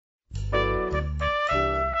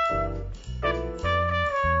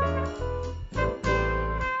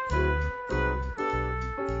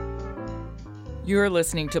You're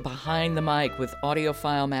listening to Behind the Mic with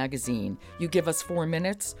AudioFile Magazine. You give us 4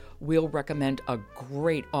 minutes, we'll recommend a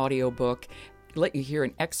great audiobook, let you hear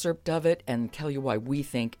an excerpt of it, and tell you why we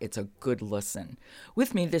think it's a good listen.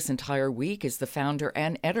 With me this entire week is the founder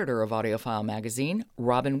and editor of AudioFile Magazine,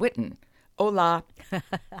 Robin Whitten. Hola.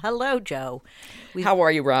 Hello, Joe. How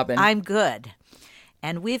are you, Robin? I'm good.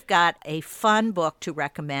 And we've got a fun book to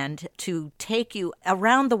recommend to take you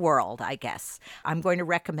around the world, I guess. I'm going to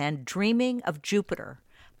recommend Dreaming of Jupiter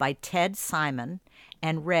by Ted Simon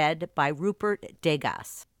and read by Rupert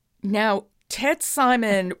Degas. Now, Ted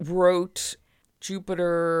Simon wrote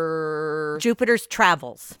Jupiter's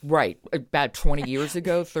Travels. Right, about 20 years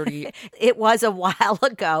ago, 30. It was a while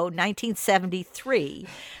ago, 1973.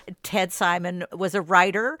 Ted Simon was a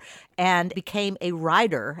writer and became a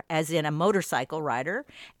rider, as in a motorcycle rider,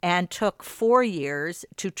 and took 4 years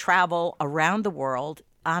to travel around the world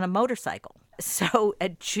on a motorcycle. So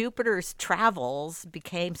Jupiter's Travels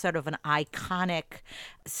became sort of an iconic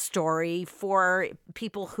story for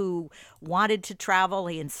people who wanted to travel.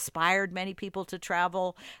 He inspired many people to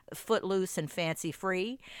travel, footloose and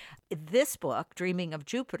fancy-free. This book, Dreaming of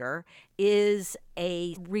Jupiter, is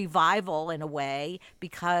a revival in a way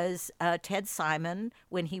because Ted Simon,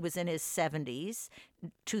 when he was in his 70s,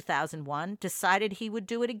 2001, decided he would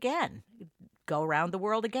do it again, go around the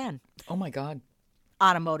world again. Oh, my God.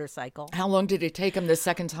 On a motorcycle. How long did it take him the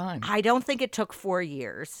second time? I don't think it took 4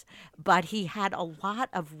 years, but he had a lot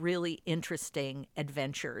of really interesting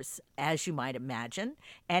adventures, as you might imagine,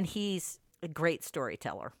 and he's a great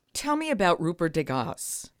storyteller. Tell me about Rupert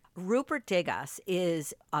Degas. Rupert Degas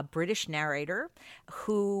is a British narrator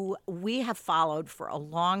who we have followed for a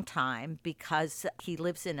long time because he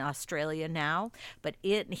lives in Australia now, but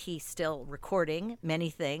he's still recording many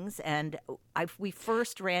things. And we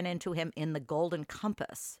first ran into him in The Golden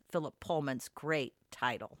Compass, Philip Pullman's great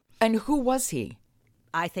title. And who was he?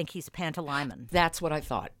 I think he's Pantalaimon. That's what I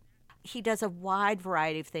thought. He does a wide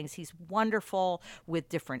variety of things. He's wonderful with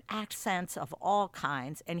different accents of all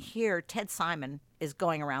kinds. And here, Ted Simon is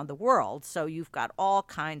going around the world, so you've got all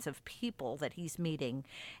kinds of people that he's meeting.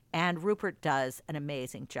 And Rupert does an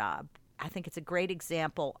amazing job. I think it's a great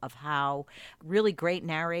example of how really great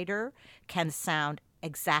narrator can sound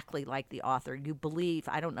exactly like the author. You believe,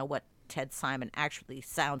 I don't know what Ted Simon actually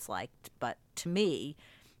sounds like, but to me,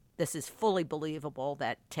 this is fully believable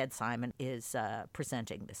that Ted Simon is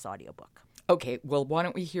presenting this audiobook. Okay, well, why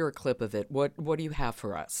don't we hear a clip of it? What do you have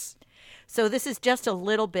for us? So this is just a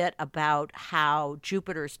little bit about how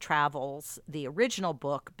Jupiter's Travels, the original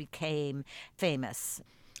book, became famous.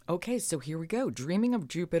 Okay, so here we go. Dreaming of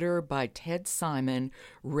Jupiter by Ted Simon,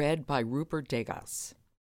 read by Rupert Degas.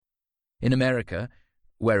 In America,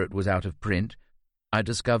 where it was out of print, I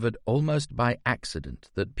discovered almost by accident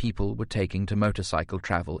that people were taking to motorcycle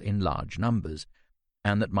travel in large numbers,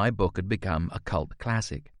 and that my book had become a cult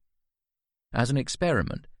classic. As an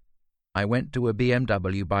experiment, I went to a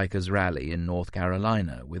BMW bikers rally in North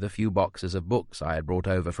Carolina with a few boxes of books I had brought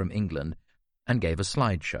over from England and gave a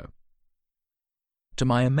slideshow. To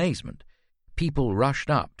my amazement, people rushed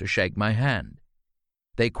up to shake my hand.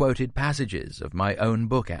 They quoted passages of my own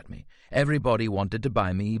book at me. Everybody wanted to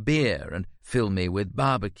buy me beer and fill me with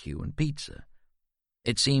barbecue and pizza.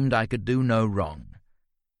 It seemed I could do no wrong,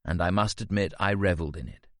 and I must admit I reveled in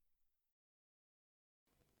it.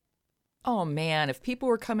 Oh, man, if people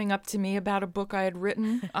were coming up to me about a book I had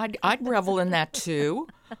written, I'd revel in that, too.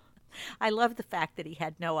 I love the fact that he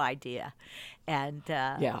had no idea, and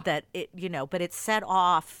Yeah. that but it set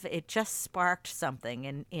off. It just sparked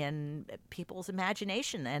something in people's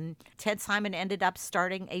imagination, and Ted Simon ended up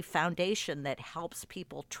starting a foundation that helps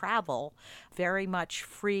people travel very much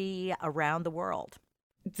free around the world.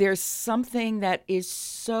 There's something that is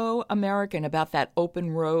so American about that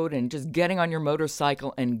open road and just getting on your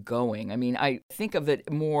motorcycle and going. I mean, I think of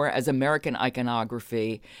it more as American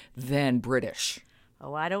iconography than British.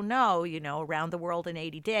 Oh, I don't know. Around the world in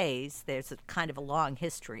 80 days, there's a kind of a long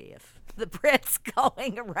history of the Brits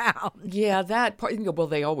going around. Yeah, that part, well,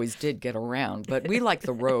 they always did get around, but we like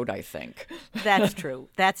the road, I think. That's true.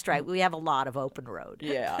 That's right. We have a lot of open road.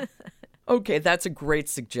 Yeah. Okay, that's a great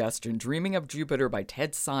suggestion. Dreaming of Jupiter by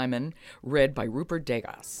Ted Simon, read by Rupert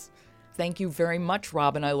Degas. Thank you very much,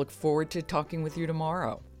 Robin. I look forward to talking with you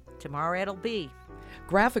tomorrow. Tomorrow it'll be.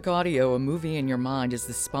 Graphic Audio, A Movie in Your Mind, is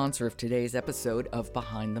the sponsor of today's episode of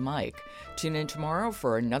Behind the Mic. Tune in tomorrow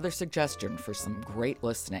for another suggestion for some great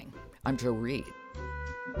listening. I'm Jo Reed.